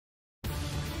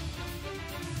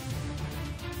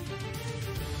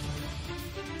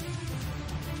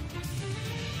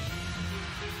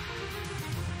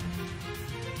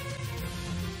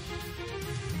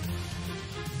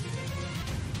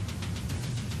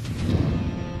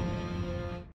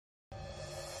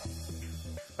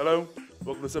Hello,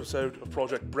 welcome to this episode of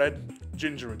Project Bread,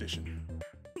 Ginger Edition.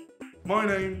 My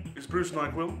name is Bruce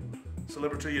Nyquil,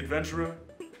 celebrity adventurer,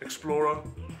 explorer,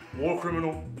 war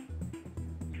criminal,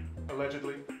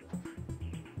 allegedly,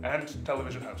 and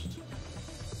television host.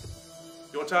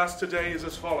 Your task today is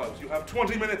as follows. You have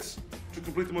 20 minutes to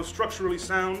complete the most structurally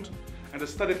sound and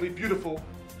aesthetically beautiful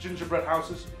gingerbread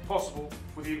houses possible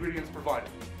with the ingredients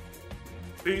provided.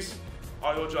 These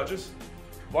are your judges: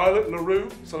 Violet LaRue,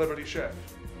 celebrity chef;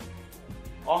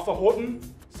 Arthur Horton,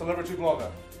 celebrity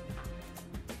blogger;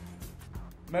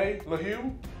 May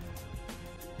LaHue,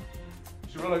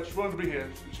 she wanted to be here.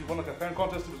 She won like a fan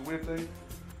contest, it was a weird thing.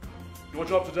 Your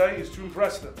job today is to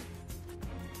impress them.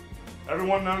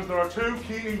 Everyone knows there are two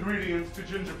key ingredients to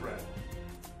gingerbread: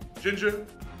 ginger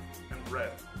and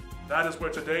bread. That is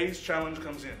where today's challenge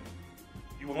comes in.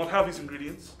 You will not have these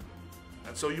ingredients,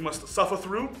 and so you must suffer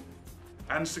through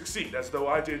and succeed, as though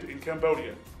I did in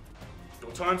Cambodia.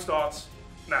 Your time starts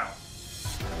now.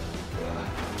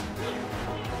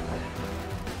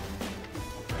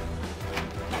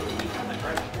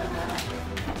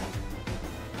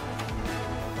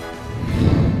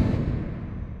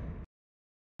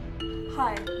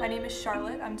 Hi, my name is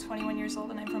Charlotte. I'm 21 years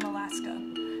old and I'm from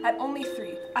Alaska. At only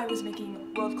 3, I was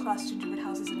making world-class gingerbread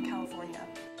houses in California.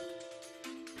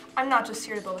 I'm not just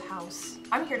here to build a house.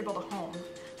 I'm here to build a home.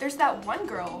 There's that one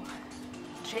girl,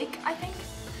 Jake, I think.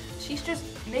 She's just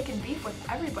making beef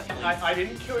with everybody. I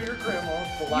didn't kill your grandma.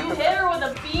 You hit her with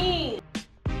a bean!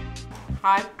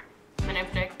 Hi, my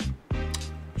name's Jake.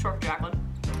 Short for Jacqueline.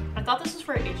 I thought this was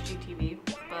for HGTV,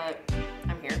 but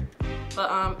I'm here.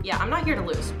 But yeah, I'm not here to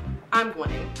lose. I'm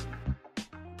winning.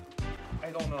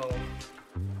 I don't know.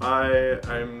 Hi,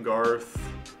 I'm Garth.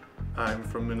 I'm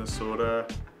from Minnesota.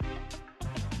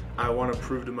 I want to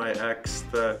prove to my ex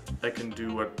that I can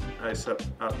do what I set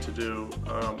out to do.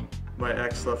 My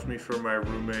ex left me for my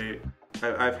roommate.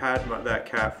 I've had that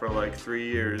cat for like 3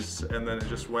 years, and then it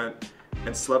just went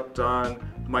and slept on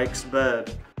Mike's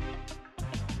bed.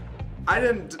 I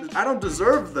don't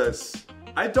deserve this.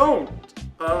 I don't.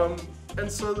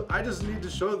 And so I just need to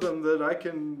show them that I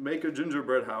can make a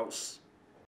gingerbread house.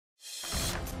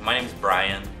 My name's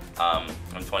Brian. I'm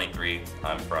 23.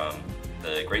 I'm from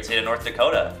the great state of North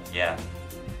Dakota. Yeah,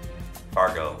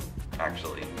 Fargo,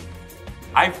 actually.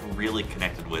 I've really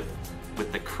connected with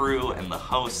the crew and the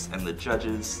hosts and the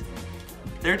judges.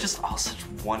 They're just all such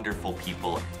wonderful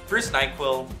people. Bruce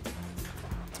Nyquil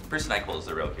is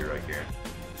the real hero here.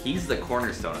 He's the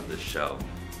cornerstone of this show.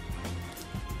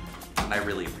 And I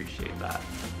really appreciate that.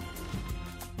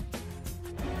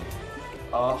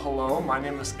 Hello, my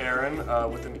name is Aaron,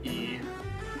 with an E.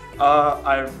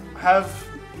 I have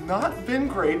not been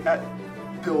great at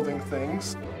building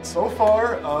things. So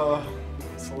far,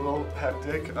 it's a little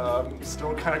hectic.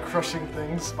 Still kind of crushing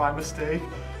things by mistake.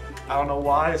 I don't know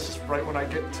why, it's just right when I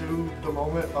get to the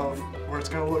moment of where it's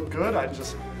gonna look good,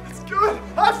 it's good!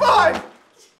 High five!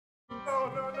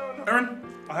 No. Aaron,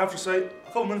 I have to say, a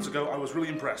couple minutes ago I was really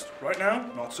impressed. Right now,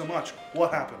 not so much.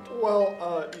 What happened?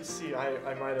 Well, you see,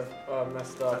 I might have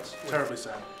messed up. That's terribly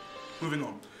sad. Moving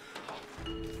on.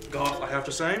 Garth, I have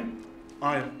to say,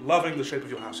 I am loving the shape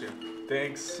of your house here.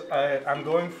 Thanks. I'm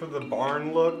going for the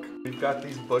barn look. We've got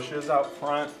these bushes out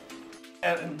front,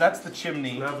 and that's the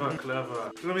chimney.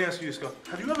 Clever. Let me ask you, Scott,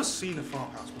 have you ever seen a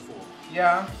farmhouse before?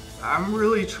 Yeah, I'm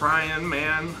really trying,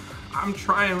 man. I'm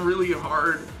trying really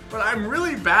hard, but I'm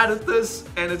really bad at this,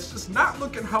 and it's just not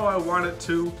looking how I want it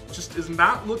to. Just is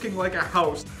not looking like a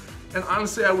house. And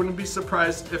honestly, I wouldn't be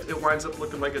surprised if it winds up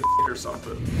looking like a or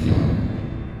something.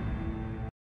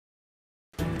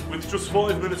 With just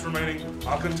 5 minutes remaining,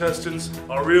 our contestants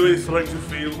are really starting to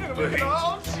feel the heat.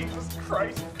 Oh, Jesus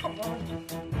Christ, come on.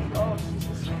 Oh,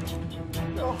 Jesus.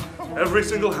 No. Every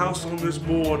single house on this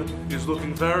board is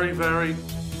looking very, very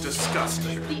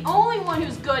disgusting. The only one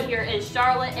who's good here is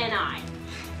Charlotte and I.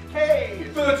 Hey!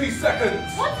 30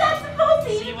 seconds! What's that supposed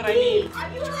to See what I mean? Are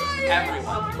you trying?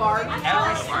 Everyone. A Barbie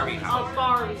house? A Barbie house. A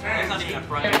Barbie house. It's not even a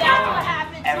front. That's what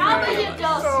happens. How Everybody about you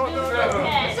just move your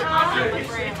head? I'm with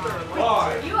grandma.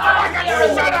 5, You are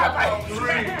here. Shut up! 3,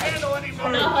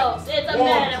 The host. It's a 1.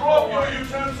 metaphor. Drop your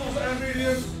utensils and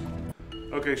mediums.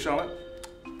 Okay, Charlotte,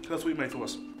 tell us what you made for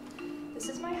us. This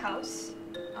is my house.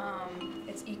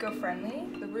 It's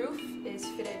eco-friendly. The roof is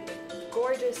fitted with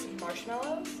gorgeous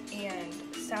marshmallows and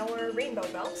sour rainbow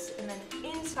belts. And then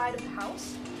inside of the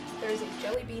house, there's a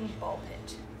jelly bean ball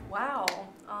pit. Wow,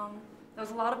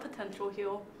 there's a lot of potential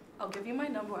here. I'll give you my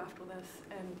number after this,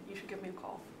 and you should give me a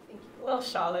call. Thank you. Well,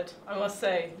 Charlotte, I must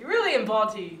say, you really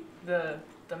embody the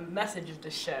message of the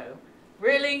show.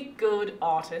 Really good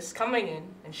artists coming in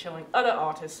and showing other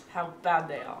artists how bad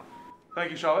they are.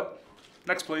 Thank you, Charlotte.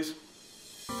 Next, please.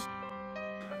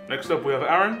 Next up, we have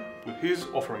Aaron with his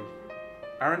offering.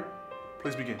 Aaron,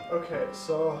 please begin. Okay,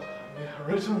 so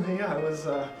originally I was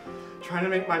trying to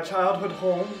make my childhood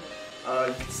home.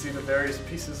 You can see the various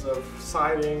pieces of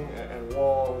siding and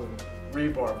wall and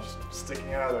rebar just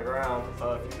sticking out of the ground.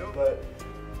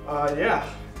 Yeah,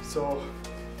 so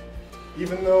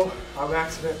even though I'm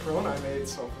accident prone, I made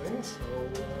something, so...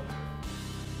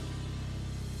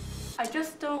 I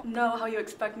just don't know how you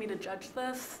expect me to judge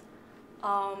this.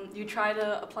 You try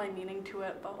to apply meaning to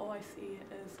it, but all I see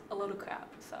is a load of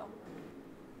crap, so.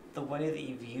 The way that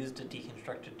you've used a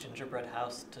deconstructed gingerbread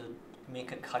house to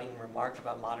make a cutting remark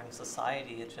about modern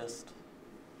society,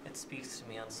 it speaks to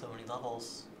me on so many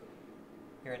levels.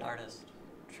 You're an artist.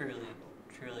 Truly,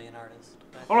 truly an artist.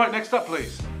 All right, next up,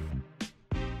 please.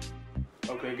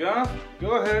 Okay, Garth,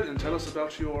 go ahead and tell us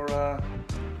about your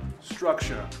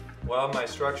structure. Well, my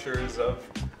structure is of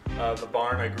the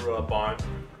barn I grew up on.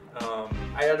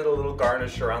 I added a little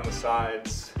garnish around the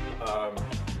sides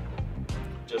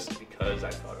just because I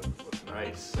thought it would look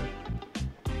nice.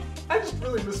 I just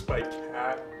really miss my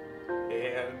cat,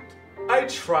 and I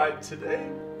tried today.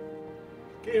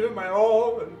 Gave it my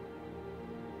all and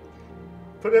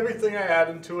put everything I had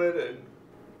into it, and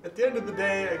at the end of the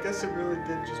day, I guess it really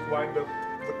did just wind up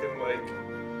looking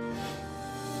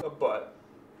like a butt.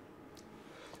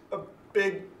 A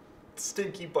big,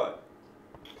 stinky butt.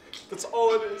 That's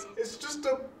all it is. It's just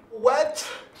a wet,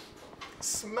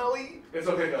 smelly, It's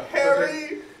okay, Garth.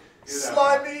 hairy,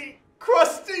 slimy,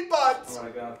 crusty butt. Oh my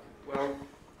God. Well,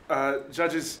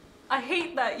 judges. I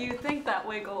hate that you think that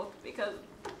way, Gold, because,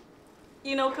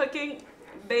 you know, cooking,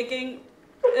 baking,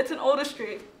 it's an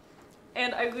artistry.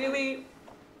 And I really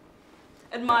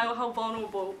admire how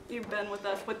vulnerable you've been with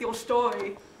us, with your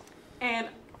story. And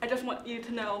I just want you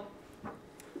to know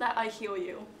that I heal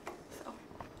you, so.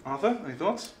 Arthur, any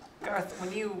thoughts? Garth,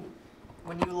 when you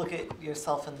look at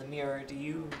yourself in the mirror, do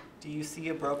you see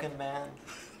a broken man?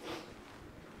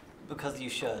 Because you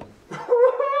should.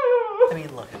 I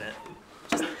mean, look at it.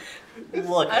 Just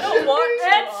look at it. I don't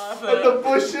want to. And the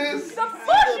bushes. The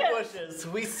bushes.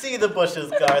 We see the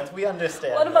bushes, Garth. We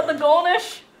understand. What about the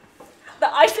garnish?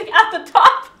 The icing at the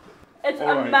top? It's All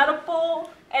a right. metaphor,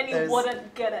 and you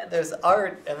wouldn't get it. There's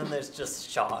art, and then there's just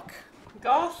shock.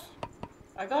 Garth,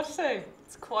 I gotta say,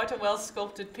 it's quite a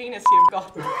well-sculpted penis you've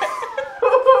got.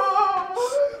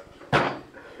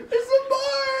 It's a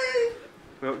boy.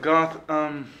 Well, Garth,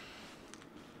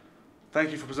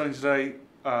 thank you for presenting today.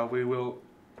 We will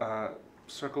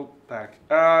circle back.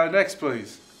 Next,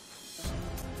 please.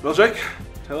 Well, Jake,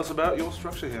 tell us about your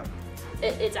structure here.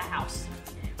 It's a house.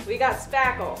 We got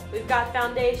spackle. We've got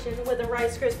foundation with a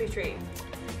Rice Krispie treat.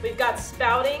 We've got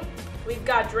spouting. We've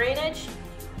got drainage.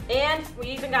 And we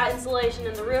even got insulation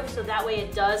in the roof, so that way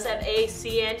it does have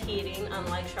AC and heating,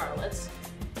 unlike Charlotte's.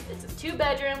 It's a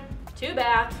 2-bedroom,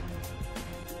 2-bath.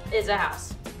 It's a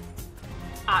house.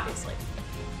 Obviously.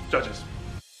 Judges.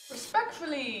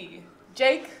 Respectfully,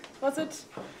 Jake, was it?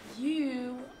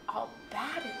 You are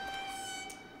bad at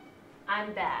this.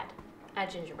 I'm bad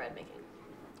at gingerbread making.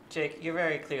 Jake, you're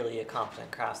very clearly a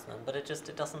competent craftsman, but it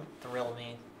doesn't thrill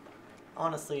me.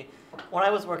 Honestly, when I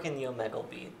was working the Omegle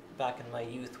beat back in my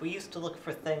youth, we used to look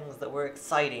for things that were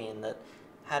exciting, that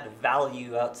had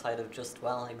value outside of just,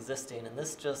 well, existing, and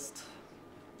this just...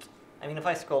 I mean, if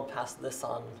I scrolled past this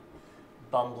on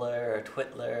Bumbler or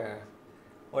Twitler or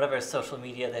whatever social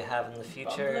media they have in the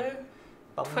future...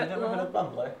 Bumbler? You've never heard of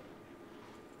Bumbler?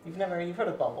 You've heard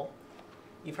of Bumble.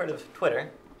 You've heard of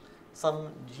Twitter.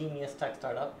 Some genius tech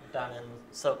startup down in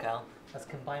SoCal has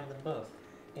combined them both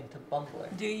into Bumbler.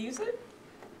 Do you use it?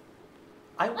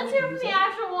 Let's hear from the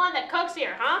actual one that cooks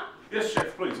here, huh? Yes,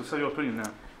 Chef, please. Let's say your opinion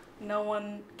now. No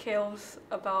one cares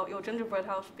about your gingerbread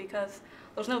house because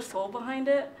there's no soul behind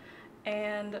it,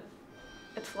 and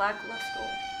it's lackluster.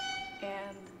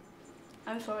 And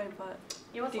I'm sorry, but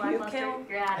You know what's do you lackluster? care?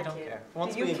 Your I attitude. don't care.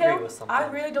 Once Do we you agree care? with something. I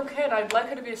really don't care. I'd like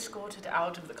her to be escorted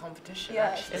out of the competition.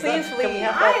 Yes. Actually. Please Can we leave.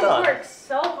 have that I done? worked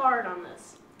so hard on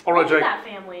this. All right, Look at Jake. that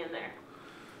family in there.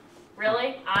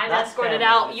 Really? I'm That's escorted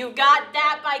family. out. You got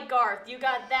that by Garth. You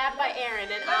got that by Aaron,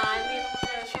 and I'm the one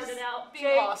that escorted out. Being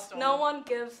Jake, hostile. no one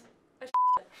gives a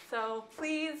shit, so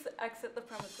please exit the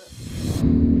premises.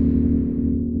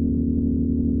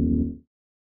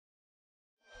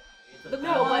 No,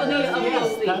 but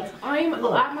obviously, I'm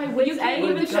at my wit's end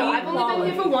with the show. I've only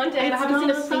been here for one day, and I haven't seen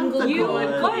a single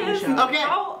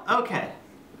good Okay.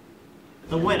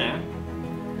 The winner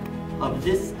of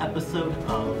this episode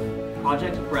of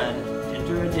Project Bread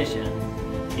Ginger Edition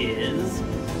is